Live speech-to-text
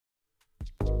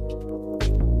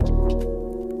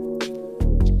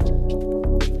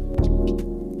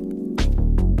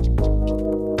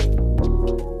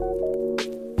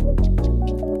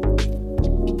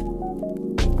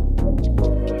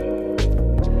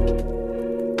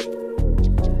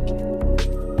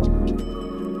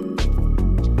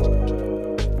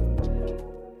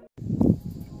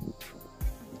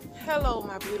Hello,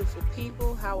 my beautiful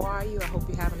people. How are you? I hope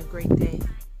you're having a great day.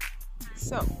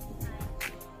 So,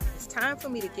 it's time for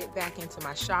me to get back into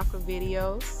my chakra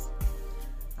videos.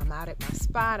 I'm out at my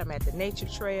spot. I'm at the nature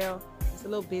trail. It's a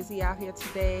little busy out here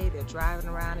today. They're driving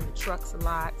around in the trucks a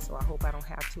lot, so I hope I don't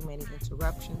have too many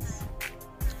interruptions.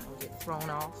 I don't get thrown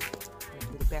off. I'm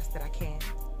gonna do the best that I can.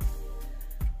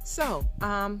 So,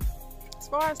 as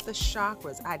far as the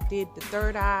chakras, I did the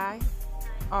third eye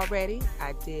already.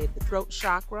 I did the throat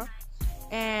chakra.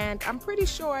 And I'm pretty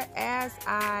sure as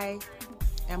I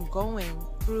am going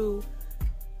through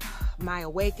my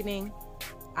awakening,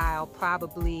 I'll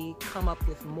probably come up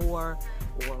with more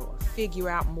or figure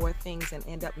out more things and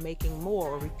end up making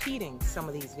more or repeating some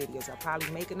of these videos. I'll probably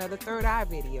make another third eye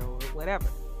video or whatever.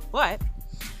 But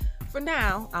for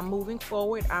now, I'm moving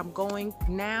forward. I'm going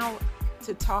now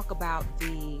to talk about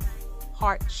the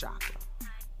heart chakra.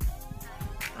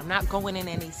 I'm not going in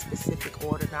any specific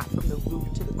order, not from the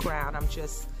root to the crown. I'm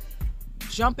just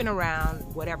jumping around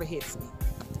whatever hits me,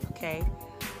 okay?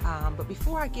 But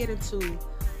before I get into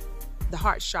the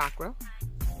heart chakra,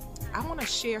 I want to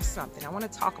share something. I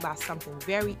want to talk about something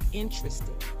very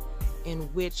interesting in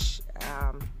which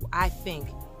I think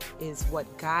is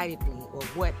what guided me or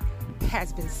what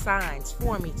has been signs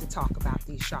for me to talk about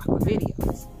these chakra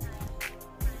videos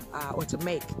or to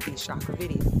make these chakra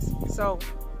videos. So,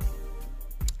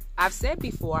 I've said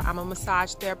before, I'm a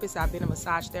massage therapist. I've been a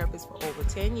massage therapist for over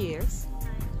 10 years.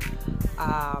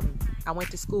 I went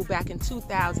to school back in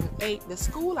 2008. The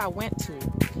school I went to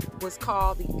was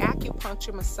called the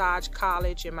Acupuncture Massage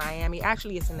College in Miami.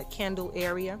 Actually, it's in the Kendall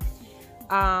area.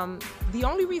 The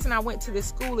only reason I went to this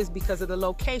school is because of the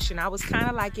location. I was kind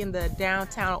of like in the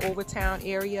downtown, Overtown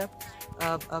area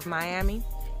of Miami.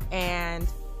 And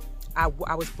I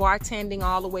was bartending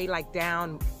all the way like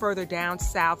further down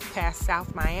south, past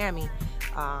South Miami,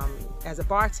 as a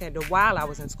bartender while I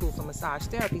was in school for massage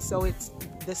therapy. So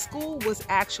the school was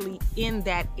actually in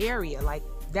that area. Like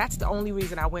that's the only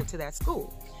reason I went to that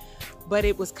school. But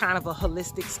it was kind of a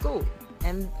holistic school.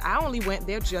 And I only went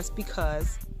there just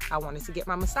because I wanted to get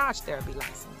my massage therapy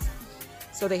license.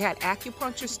 So they had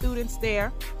acupuncture students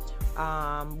there.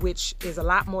 Which is a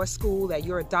lot more school. That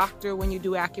you're a doctor when you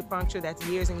do acupuncture. That's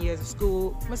years and years of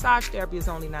school. Massage therapy is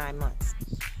only 9 months.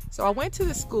 So I went to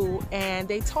the school and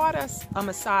they taught us a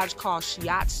massage called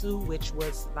shiatsu, which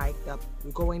was like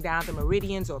going down the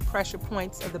meridians or pressure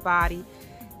points of the body.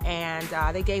 And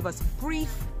they gave us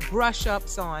brief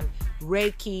brush-ups on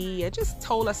Reiki and just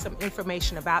told us some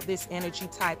information about this energy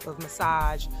type of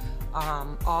massage.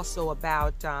 Also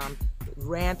about,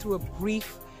 ran through a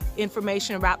brief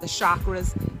information about the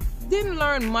chakras. Didn't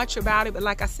learn much about it, but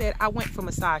like I said, I went for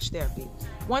massage therapy.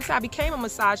 Once I became a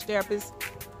massage therapist,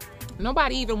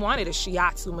 nobody even wanted a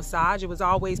shiatsu massage. It was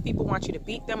always people want you to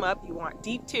beat them up. You want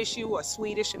deep tissue or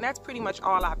Swedish, and that's pretty much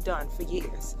all I've done for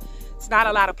years. It's not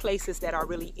a lot of places that are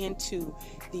really into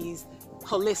these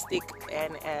holistic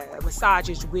and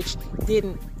massages, which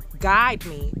didn't guide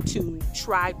me to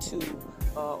try to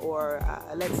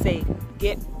let's say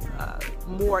get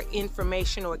more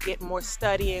information or get more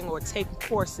studying or take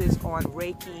courses on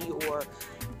Reiki or,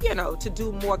 you know, to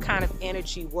do more kind of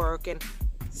energy work. And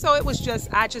so it was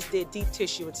just, I just did deep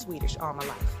tissue and Swedish all my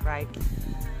life, right?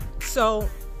 So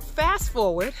fast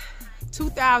forward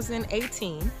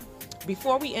 2018,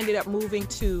 before we ended up moving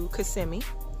to Kissimmee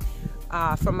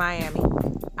from Miami,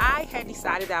 I had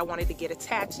decided that I wanted to get a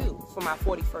tattoo for my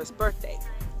 41st birthday.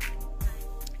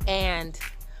 And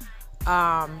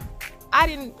I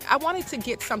wanted to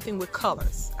get something with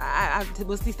colors. I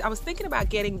was thinking about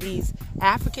getting these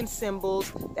African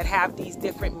symbols that have these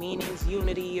different meanings,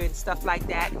 unity and stuff like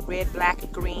that, red, black,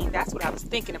 and green. That's what I was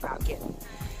thinking about getting.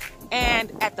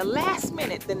 And at the last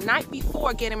minute, the night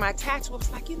before getting my tattoo, I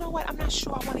was like, you know what? I'm not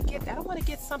sure I want to get that. I want to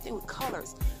get something with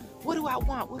colors. What do I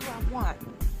want? What do I want?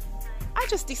 I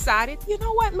just decided, you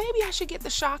know what? Maybe I should get the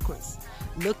chakras.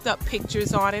 Looked up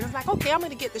pictures on it. I was like, okay, I'm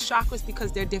going to get the chakras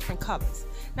because they're different colors.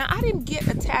 Now, I didn't get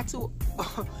a tattoo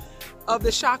of the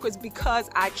chakras because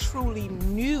I truly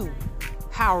knew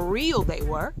how real they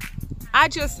were. I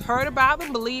just heard about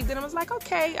them, believed in them. I was like,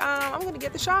 okay, I'm going to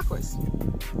get the chakras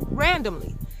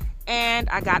randomly. And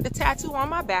I got the tattoo on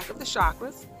my back of the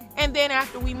chakras. And then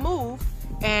after we moved,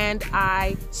 And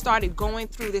I started going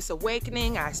through this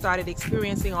awakening. I started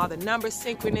experiencing all the number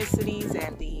synchronicities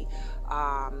and the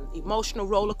emotional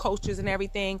roller coasters and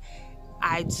everything.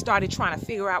 I started trying to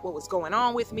figure out what was going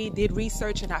on with me, did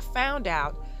research, and I found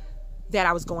out that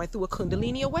I was going through a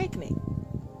Kundalini awakening.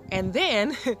 And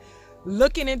then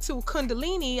looking into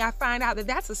Kundalini, I find out that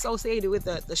that's associated with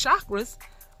the chakras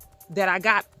that I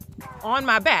got on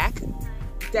my back,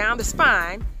 down the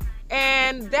spine.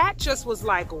 And that just was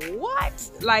like,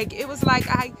 what? Like, it was like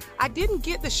I didn't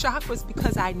get the chakras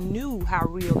because I knew how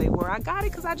real they were. I got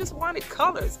it because I just wanted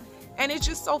colors. And it's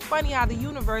just so funny how the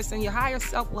universe and your higher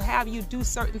self will have you do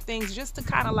certain things just to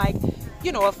kind of like,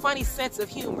 you know, a funny sense of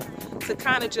humor, to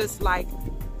kind of just like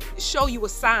show you a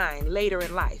sign later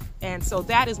in life. And so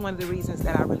that is one of the reasons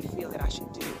that I really feel that I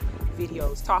should do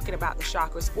videos talking about the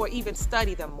chakras, or even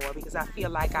study them more, because I feel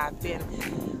like I've been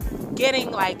getting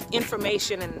like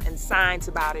information and signs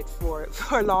about it for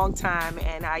a long time.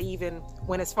 And I even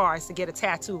went as far as to get a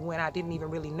tattoo when I didn't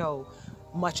even really know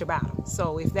much about them.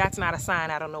 So if that's not a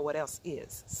sign, I don't know what else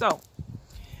is. So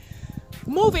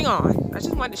moving on, I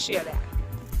just wanted to share that.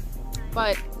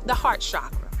 But the heart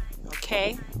chakra,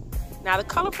 okay? Now the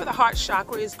color for the heart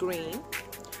chakra is green.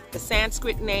 The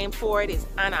Sanskrit name for it is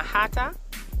Anahata.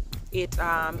 It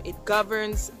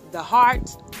governs the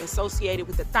heart, associated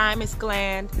with the thymus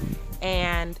gland,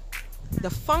 and the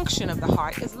function of the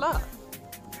heart is love.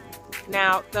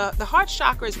 Now, the heart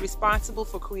chakra is responsible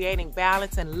for creating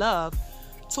balance and love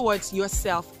towards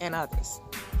yourself and others.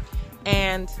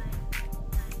 And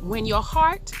when your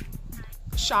heart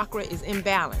chakra is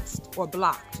imbalanced or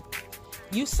blocked,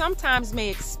 you sometimes may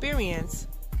experience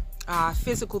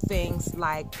physical things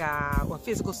like, or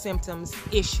physical symptoms,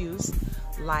 issues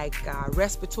like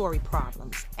respiratory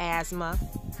problems, asthma,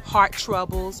 heart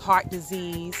troubles, heart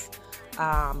disease,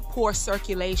 poor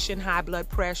circulation, high blood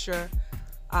pressure.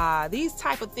 These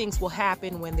type of things will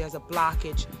happen when there's a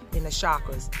blockage in the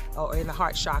chakras or in the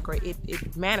heart chakra.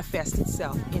 It manifests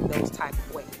itself in those type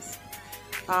of ways.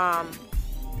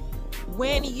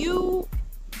 When you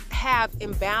have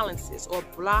imbalances or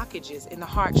blockages in the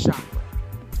heart chakra,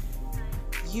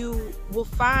 you will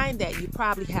find that you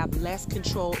probably have less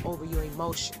control over your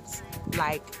emotions.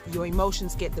 Like, your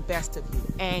emotions get the best of you.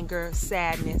 Anger,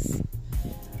 sadness.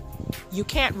 You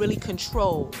can't really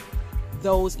control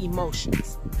those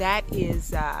emotions. That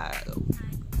is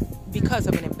because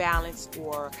of an imbalance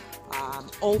or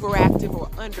overactive or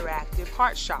underactive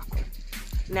heart chakra.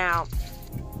 Now,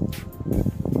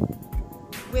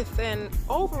 with an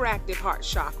overactive heart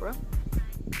chakra,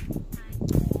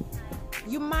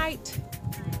 you might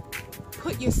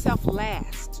put yourself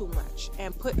last too much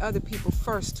and put other people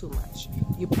first too much.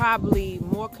 You're probably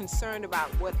more concerned about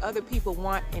what other people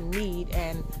want and need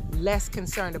and less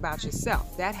concerned about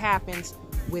yourself. That happens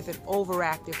with an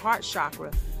overactive heart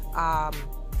chakra.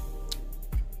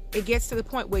 It gets to the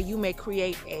point where you may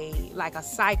create a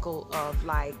cycle of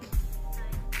like,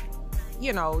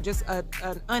 you know, just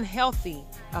an unhealthy,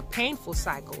 a painful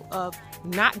cycle of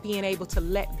not being able to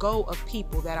let go of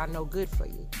people that are no good for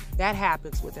you. That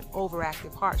happens with an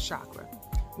overactive heart chakra.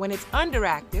 When it's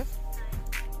underactive,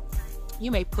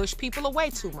 you may push people away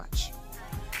too much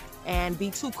and be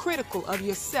too critical of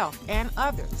yourself and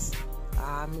others.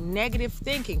 Negative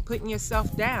thinking, putting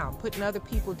yourself down, putting other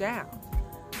people down,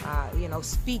 you know,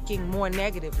 speaking more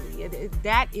negatively.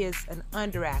 That is an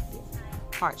underactive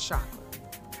heart chakra.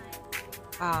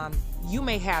 You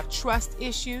may have trust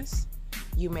issues.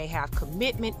 You may have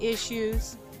commitment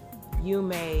issues. You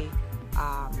may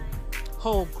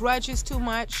hold grudges too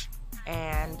much,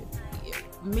 and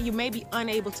you may be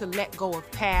unable to let go of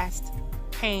past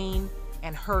pain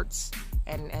and hurts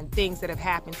and things that have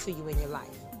happened to you in your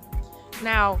life.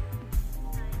 Now,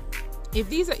 if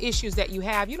these are issues that you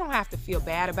have, you don't have to feel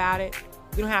bad about it.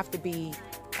 You don't have to be,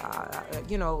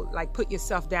 you know, like put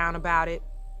yourself down about it,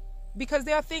 because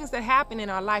there are things that happen in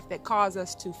our life that cause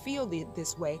us to feel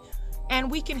this way, and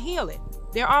we can heal it.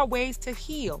 There are ways to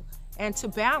heal and to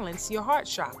balance your heart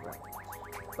chakra.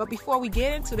 But before we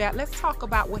get into that, let's talk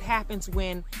about what happens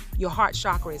when your heart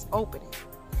chakra is opening.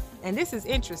 And this is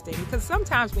interesting because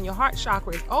sometimes when your heart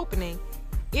chakra is opening,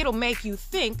 it'll make you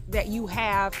think that you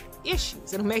have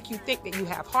issues. It'll make you think that you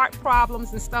have heart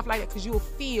problems and stuff like that, because you will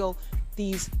feel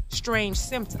these strange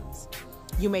symptoms.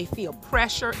 You may feel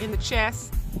pressure in the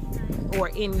chest or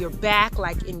in your back,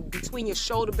 like in between your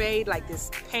shoulder blade, like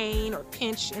this pain or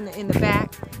pinch in the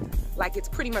back, like it's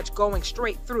pretty much going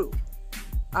straight through.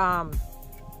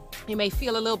 You may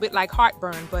feel a little bit like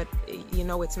heartburn, but you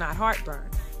know it's not heartburn.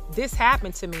 This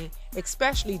happened to me,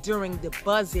 especially during the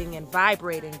buzzing and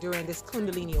vibrating during this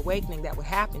Kundalini awakening that would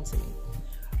happen to me.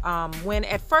 When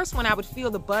I would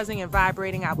feel the buzzing and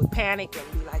vibrating, I would panic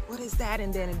and be like, what is that?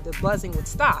 And then the buzzing would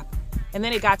stop. And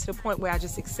then it got to the point where I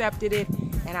just accepted it,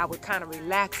 and I would kind of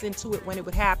relax into it when it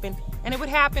would happen. And it would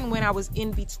happen when I was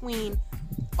in between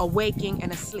awaking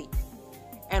and asleep.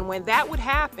 And when that would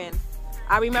happen,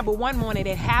 I remember one morning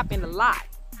it happened a lot.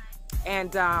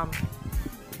 And I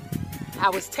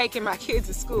was taking my kids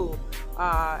to school,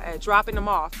 dropping them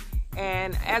off.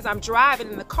 And as I'm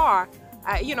driving in the car,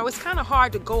 it's kind of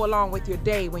hard to go along with your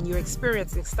day when you're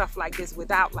experiencing stuff like this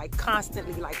without like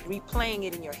constantly like replaying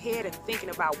it in your head and thinking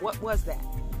about what was that.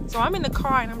 So I'm in the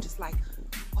car and I'm just like,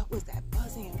 what was that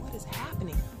buzzing and what is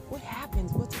happening? What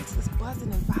happens? What's this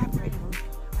buzzing and vibrating?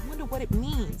 I wonder what it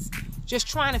means. Just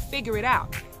trying to figure it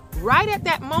out. Right at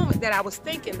that moment that I was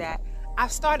thinking that, I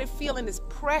started feeling this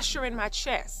pressure in my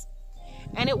chest.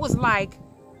 And it was like,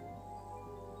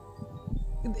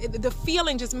 the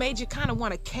feeling just made you kind of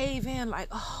want to cave in, like,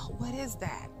 oh, what is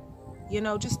that?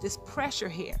 Just this pressure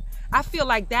here. I feel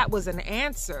like that was an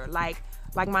answer, like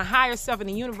my higher self in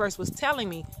the universe was telling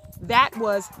me that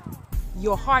was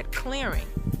your heart clearing.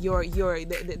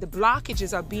 The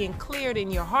blockages are being cleared in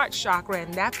your heart chakra,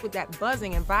 and that's what that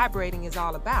buzzing and vibrating is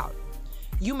all about.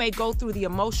 You may go through the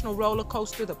emotional roller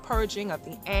coaster, the purging of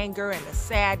the anger and the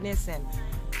sadness and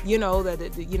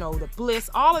the bliss,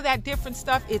 all of that different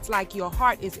stuff. It's like your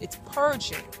heart it's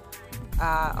purging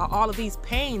all of these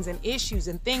pains and issues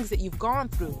and things that you've gone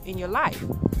through in your life.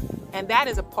 And that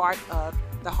is a part of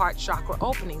the heart chakra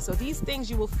opening. So these things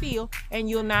you will feel, and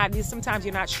sometimes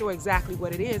you're not sure exactly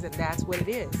what it is, and that's what it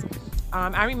is.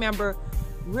 I remember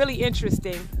really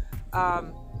interesting,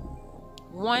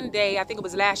 one day, I think it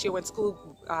was last year when school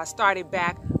started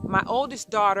back, my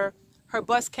oldest daughter, her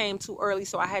bus came too early,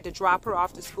 so I had to drop her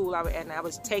off to school, and I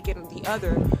was taking the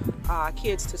other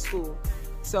kids to school.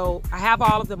 So I have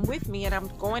all of them with me, and I'm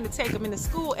going to take them into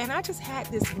school, and I just had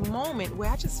this moment where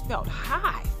I just felt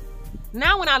high.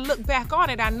 Now when I look back on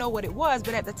it, I know what it was,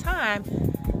 but at the time,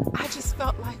 I just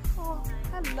felt like, oh,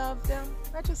 I love them.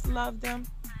 I just love them.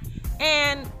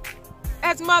 And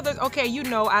as mothers, okay,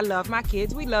 I love my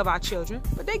kids. We love our children,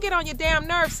 but they get on your damn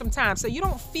nerves sometimes. So you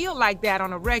don't feel like that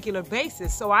on a regular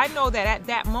basis. So I know that at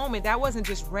that moment, that wasn't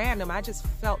just random. I just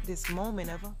felt this moment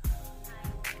of, oh,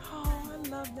 I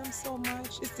love them so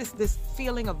much. It's just this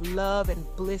feeling of love and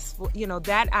blissful,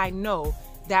 that I know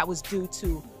that was due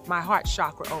to my heart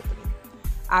chakra opening.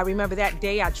 I remember that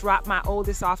day I dropped my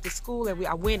oldest off to school, and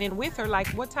I went in with her like,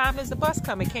 what time does the bus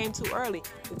come? It came too early.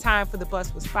 The time for the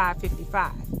bus was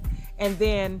 5:55. And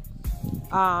then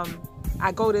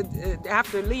I go to,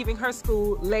 after leaving her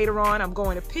school later on, I'm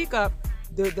going to pick up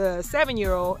the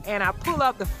 7-year-old, and I pull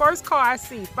up the first car I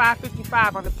see,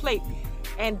 5:55 on the plate.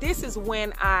 And this is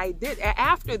when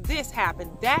after this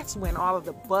happened, that's when all of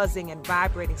the buzzing and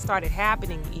vibrating started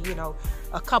happening,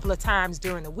 a couple of times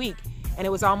during the week. And it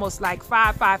was almost like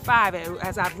 555,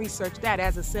 as I've researched that,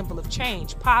 as a symbol of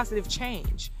change, positive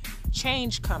change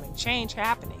coming, change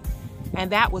happening. And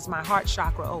that was my heart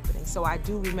chakra opening. So I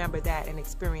do remember that and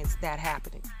experienced that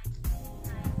happening.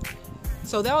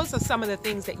 So those are some of the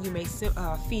things that you may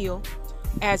feel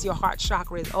as your heart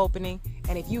chakra is opening.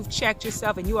 And if you've checked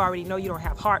yourself and you already know you don't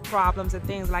have heart problems and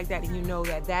things like that, and you know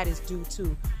that that is due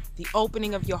to the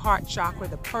opening of your heart chakra,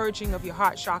 the purging of your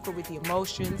heart chakra with the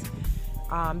emotions,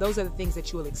 those are the things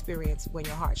that you will experience when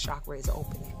your heart chakra is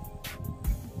opening.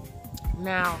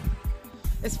 Now,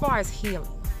 as far as healing,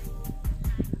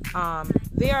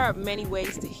 there are many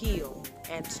ways to heal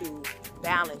and to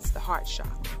balance the heart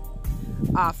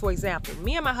chakra. For example,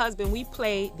 me and my husband, we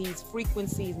play these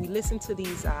frequencies. We listen to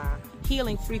these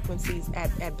healing frequencies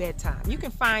at bedtime. You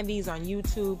can find these on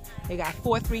YouTube. They got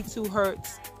 432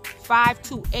 hertz,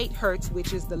 528 hertz,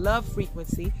 which is the love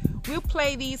frequency. We'll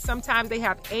play these. Sometimes they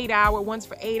have 8-hour ones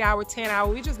for 8-hour,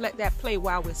 10-hour. We just let that play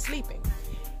while we're sleeping.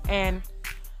 And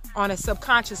on a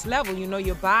subconscious level,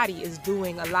 your body is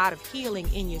doing a lot of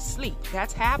healing in your sleep.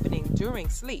 That's happening during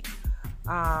sleep.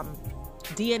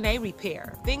 DNA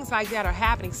repair, things like that are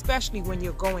happening, especially when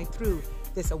you're going through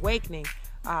this awakening.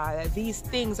 These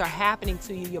things are happening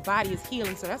to you. Your body is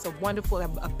healing. So that's a wonderful,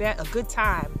 a good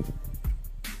time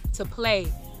to play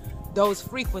those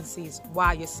frequencies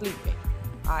while you're sleeping.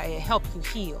 It helps you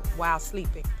heal while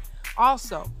sleeping.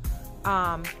 Also,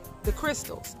 the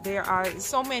crystals. There are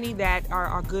so many that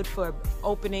are good for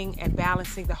opening and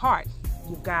balancing the heart.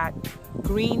 You've got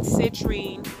green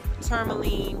citrine,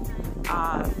 tourmaline,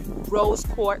 rose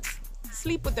quartz.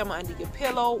 Sleep with them under your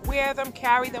pillow. Wear them,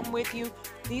 carry them with you.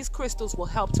 These crystals will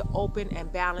help to open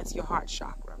and balance your heart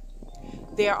chakra.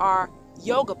 There are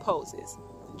yoga poses.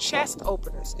 chest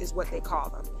openers is what they call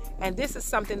them. And this is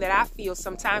something that I feel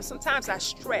sometimes. Sometimes I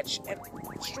stretch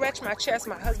my chest.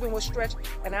 My husband will stretch,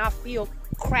 and I'll feel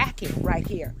cracking right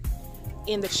here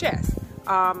in the chest.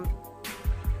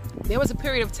 There was a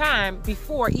period of time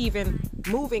before even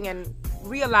moving and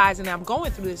realizing I'm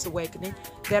going through this awakening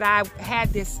that I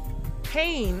had this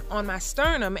pain on my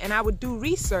sternum, and I would do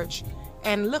research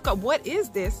and look up what is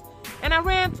this, and I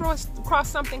ran across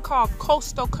something called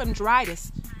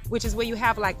costochondritis, which is where you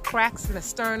have like cracks in the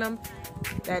sternum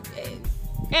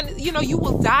and you know, you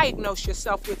will diagnose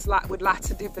yourself with lots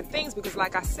of different things, because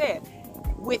like I said,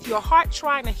 with your heart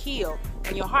trying to heal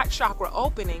and your heart chakra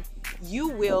opening,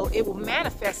 it will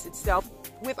manifest itself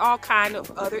with all kind of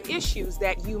other issues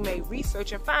that you may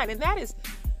research and find. And that is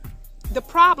the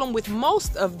problem with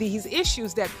most of these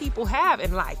issues that people have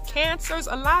in life. Cancers,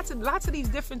 lots of these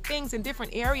different things in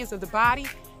different areas of the body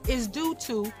is due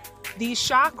to these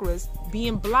chakras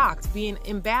being blocked, being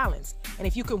imbalanced. And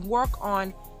if you can work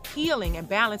on healing and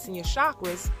balancing your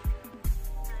chakras,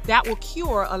 that will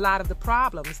cure a lot of the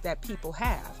problems that people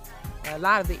have, a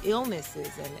lot of the illnesses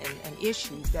and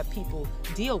issues that people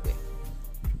deal with.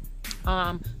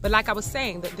 But like I was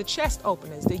saying, the chest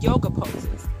openers, the yoga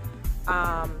poses,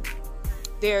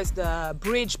 there's the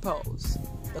bridge pose,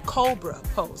 the cobra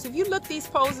pose. If you look these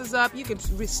poses up, you can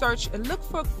research and look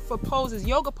for poses,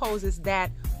 yoga poses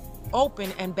that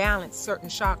open and balance certain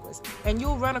chakras, and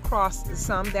you'll run across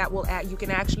some that you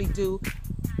can actually do.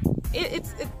 It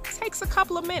takes a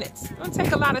couple of minutes. It doesn't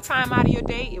take a lot of time out of your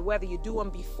day, whether you do them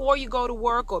before you go to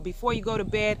work or before you go to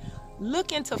bed.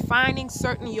 Look into finding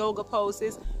certain yoga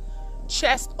poses,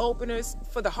 chest openers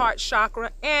for the heart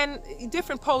chakra, and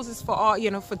different poses for all,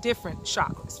 for different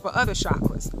chakras, for other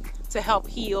chakras, to help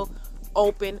heal,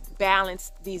 open,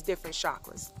 balance these different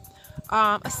chakras.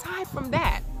 Aside from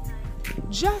that,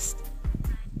 just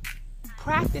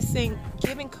practicing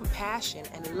giving compassion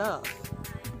and love.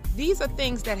 These are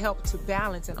things that help to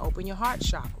balance and open your heart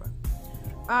chakra.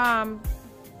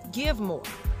 Give more,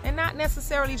 and not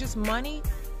necessarily just money,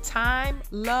 time,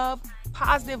 love,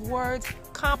 positive words,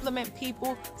 compliment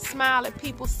people, smile at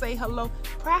people, say hello.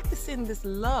 Practicing this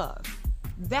love,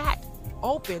 that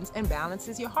opens and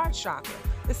balances your heart chakra.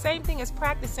 The same thing as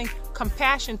practicing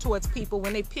compassion towards people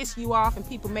when they piss you off and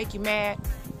people make you mad.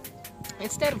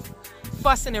 Instead of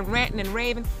fussing and ranting and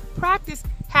raving, practice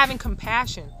having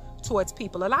compassion towards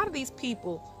people. A lot of these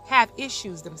people have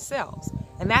issues themselves,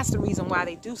 and that's the reason why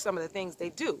they do some of the things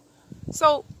they do.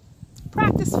 So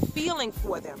practice feeling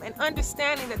for them and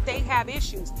understanding that they have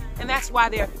issues, and that's why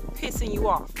they're pissing you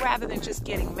off, rather than just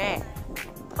getting mad.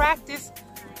 Practice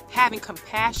having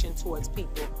compassion towards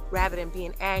people rather than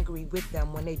being angry with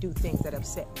them when they do things that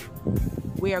upset you.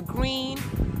 Wear green,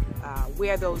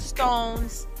 wear those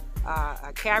stones,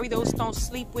 carry those stones,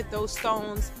 sleep with those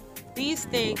stones. These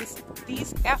things,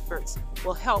 these efforts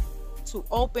will help to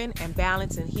open and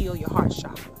balance and heal your heart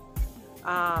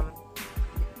chakra.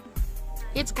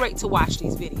 It's great to watch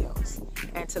these videos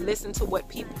and to listen to what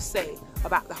people say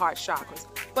about the heart chakras,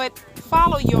 but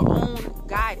follow your own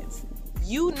guidance.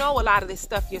 You know a lot of this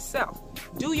stuff yourself.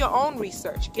 Do your own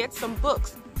research. Get some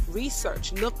books.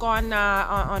 Research. Look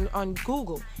on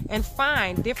Google and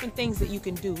find different things that you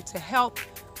can do to help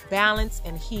balance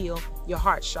and heal your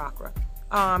heart chakra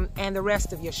and the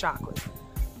rest of your chakras.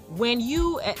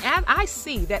 And I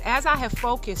see that as I have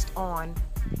focused on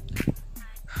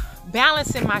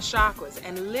balancing my chakras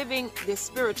and living this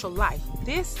spiritual life,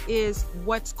 this is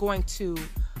what's going to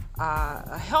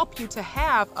help you to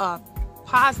have a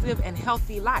positive and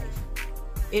healthy life.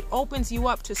 It opens you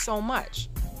up to so much.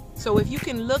 So if you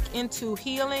can look into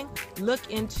healing, look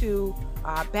into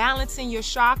balancing your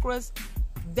chakras,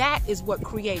 that is what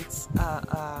creates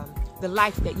the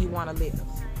life that you want to live.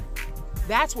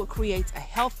 That's what creates a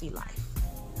healthy life.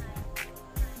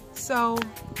 So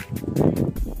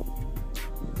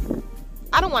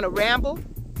I don't want to ramble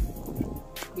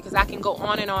because I can go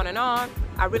on and on and on.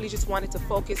 I really just wanted to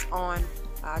focus on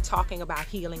talking about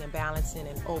healing and balancing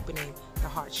and opening the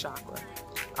heart chakra.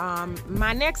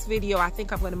 My next video, I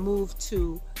think I'm going to move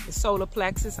to the solar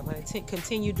plexus. I'm going to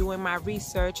continue doing my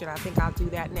research, and I think I'll do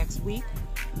that next week.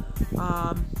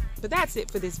 But that's it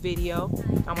for this video.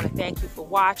 I want to thank you for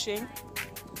watching.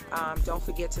 Don't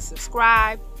forget to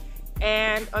subscribe.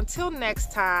 And until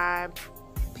next time,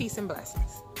 peace and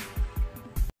blessings.